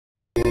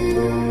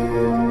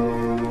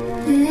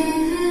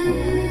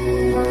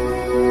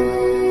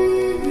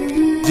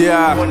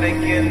Yeah.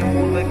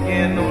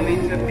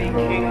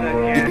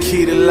 The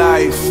key to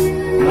life.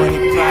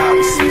 Money, power,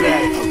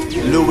 respect.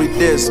 Louis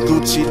this,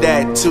 Gucci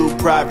that, 2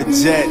 private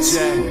jets.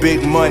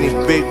 Big money,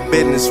 big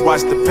business,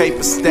 watch the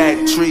paper stack.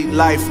 Treat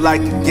life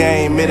like a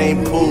game, it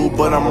ain't pool,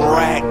 but I'm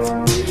racked.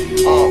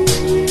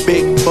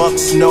 Big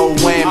bucks, no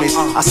whammies.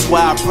 I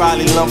swear I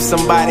probably lumped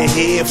somebody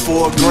head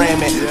for a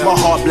Grammy. My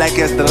heart black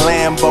as the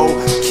Lambo,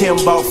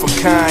 Kimbo from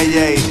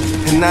Kanye.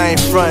 And I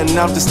ain't frontin',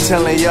 I'm just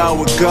telling y'all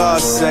what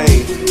God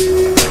say.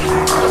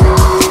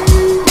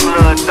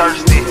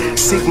 Bloodthirsty.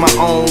 Seek my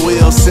own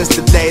will since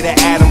the day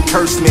that Adam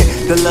cursed me.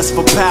 The lust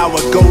for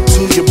power, go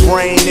to your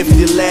brain if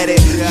you let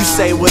it. You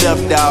say, what up,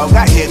 dog?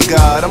 I hear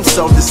God, I'm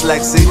so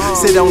dyslexic.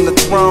 Sit on the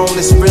throne,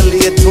 it's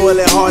really a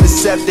toilet, hard as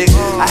septic.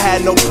 I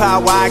had no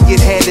power, I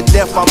get handed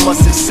death, I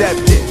must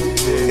accept it.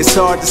 It's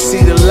hard to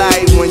see the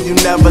light when you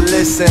never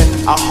listen.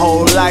 Our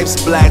whole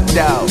life's blacked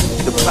out,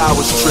 the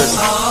power's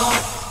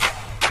tripping.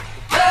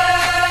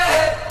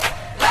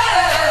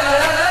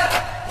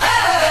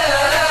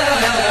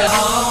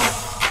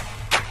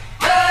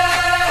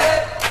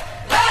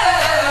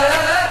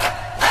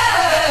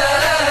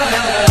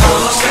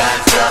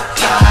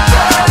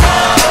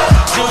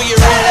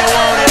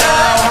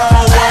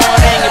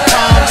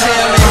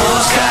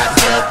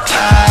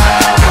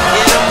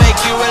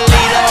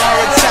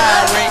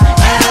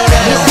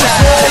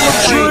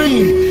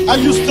 I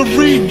used to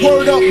read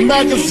Word Up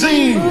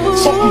magazine,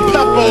 Salt and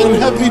Pepper and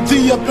Heavy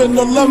D up in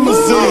the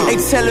limousine. They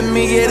telling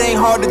me it ain't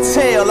hard to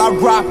tell, I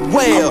rock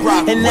well.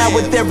 And now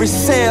with every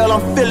sale,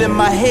 I'm feeling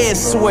my head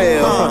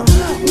swell.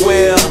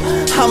 Well,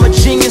 I'm a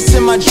genius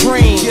in my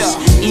dreams.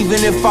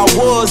 Even if I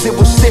was, it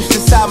was stitched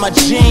inside my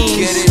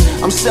jeans.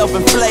 I'm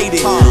self-inflated,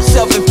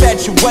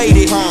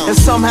 self-infatuated, and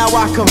somehow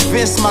I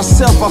convinced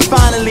myself I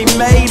finally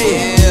made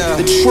it.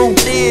 The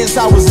truth is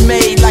I was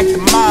made like the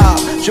mob.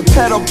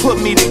 Geppetto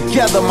put me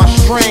together, my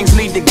strings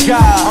lead to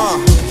God.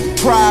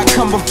 Pride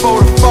come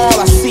before the fall,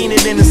 I seen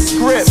it in the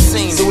script.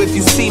 So if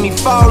you see me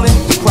falling,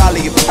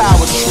 probably a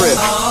power trip.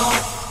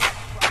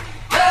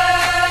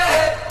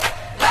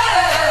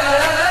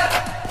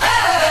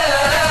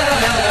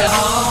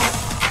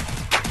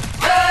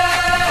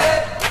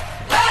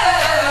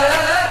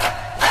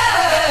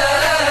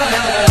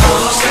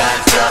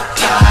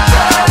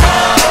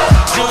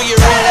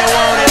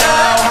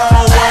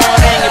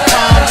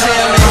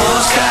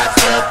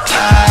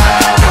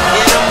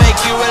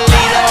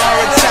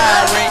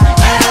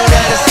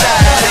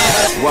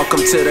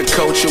 Welcome to the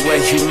culture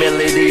where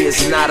humility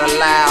is not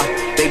allowed.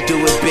 They do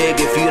it big,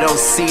 if you don't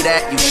see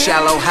that, you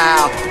shallow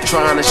how.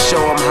 Trying to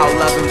show them how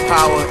love and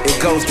power, it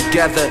goes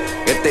together.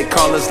 If they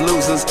call us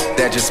losers,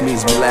 that just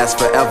means we last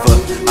forever.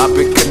 I've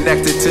been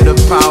connected to the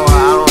power,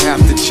 I don't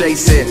have to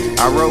chase it.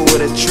 I roll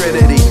with a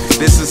trinity,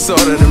 this is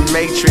sort of the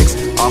matrix.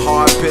 A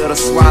hard pill to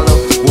swallow,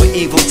 we're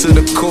evil to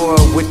the core.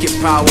 Wicked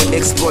power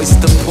exploits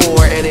the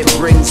poor and it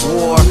brings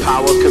war.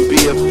 Power can be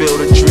a field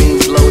of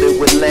dreams loaded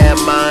with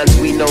landmines.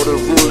 We know the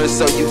rulers,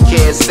 so you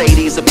can't say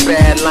these are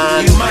bad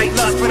lines. You might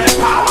lust for that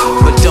power,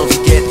 but don't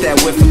forget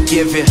that we're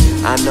forgiven.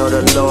 I know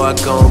the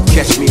Lord gon'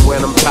 catch me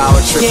when I'm power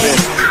tripping.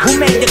 Who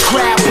made the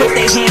crowd put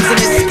their hands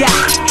in the sky?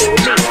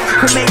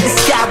 Who made the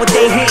sky with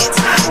their hands?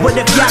 What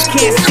if y'all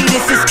can't see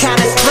this is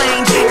kinda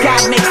strange?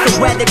 God makes the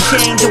weather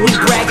change and we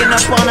bragging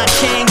up on our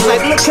kings.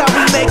 Like look how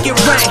we make it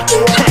rain.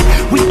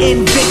 We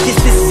invictus,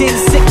 this sin,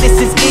 sickness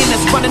is in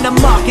us. Running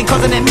amok and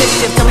causing that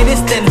mischief. Tell me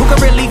this then, who can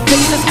really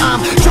fix this?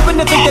 I'm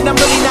tripping to think that I'm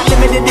really not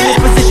limited in this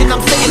position.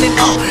 I'm singing in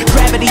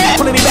gravity,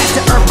 pulling me back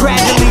to earth.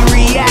 Gradually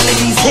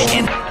reality's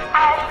hitting.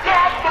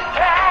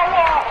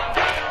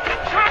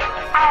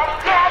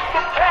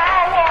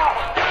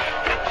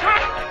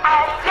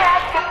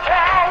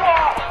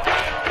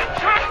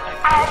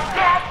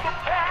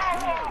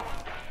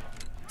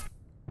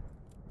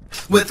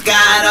 With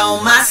God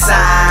on my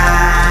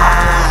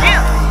side,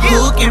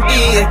 who can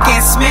be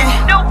against me?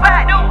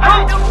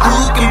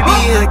 Who can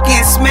be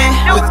against me?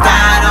 With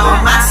God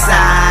on my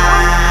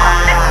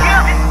side,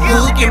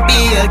 who can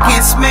be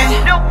against me?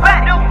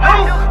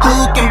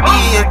 Who can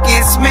be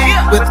against me?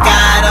 With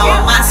God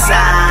on my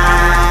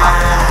side,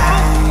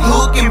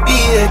 who can be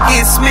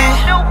against me?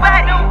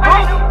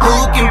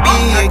 Who can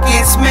be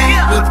against me?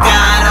 With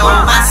God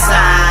on my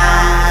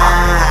side,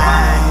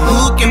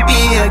 who can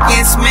be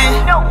against me?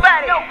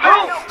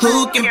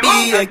 Who can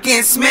be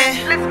against me?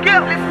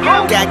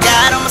 Got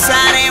God on my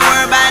side, ain't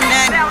worried about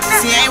nothing.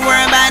 See, ain't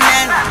worried about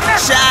nothing.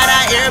 Shout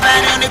out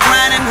everybody on the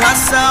grind and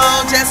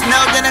hustle. Just know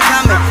that I'm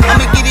coming.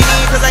 I'ma get it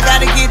in cause I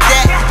gotta get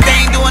that. They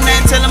ain't doing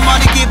nothing, tell them all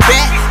to get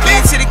back.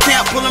 Into the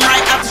camp, pull them right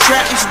out the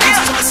trap. Introduce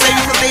them to my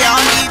savior cause they all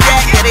need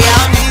that. Yeah, they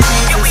all need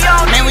Jesus.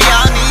 Man, we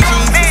all need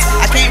Jesus.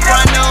 I can't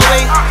run no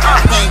way.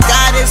 I thank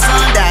God this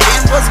son died.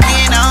 And what's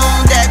getting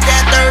on that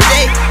third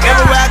day.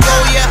 Everywhere I go,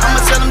 yeah, I'ma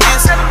tell them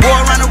this. War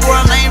around the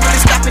world, I ain't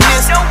really stopping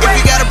this. If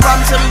you got a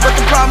problem, tell me what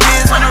the problem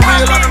is. On the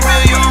real,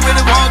 you don't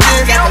really want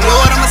this. Got the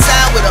Lord on my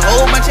side with a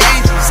whole bunch of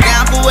angels.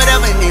 Down for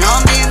whatever, and they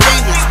all being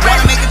dangerous.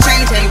 Wanna make a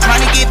change, ain't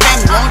trying to get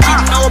famous. Won't you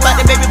know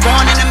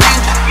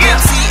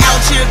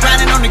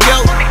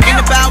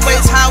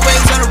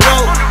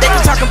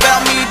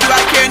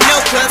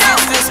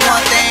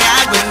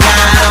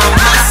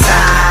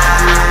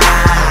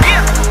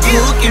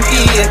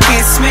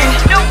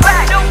me.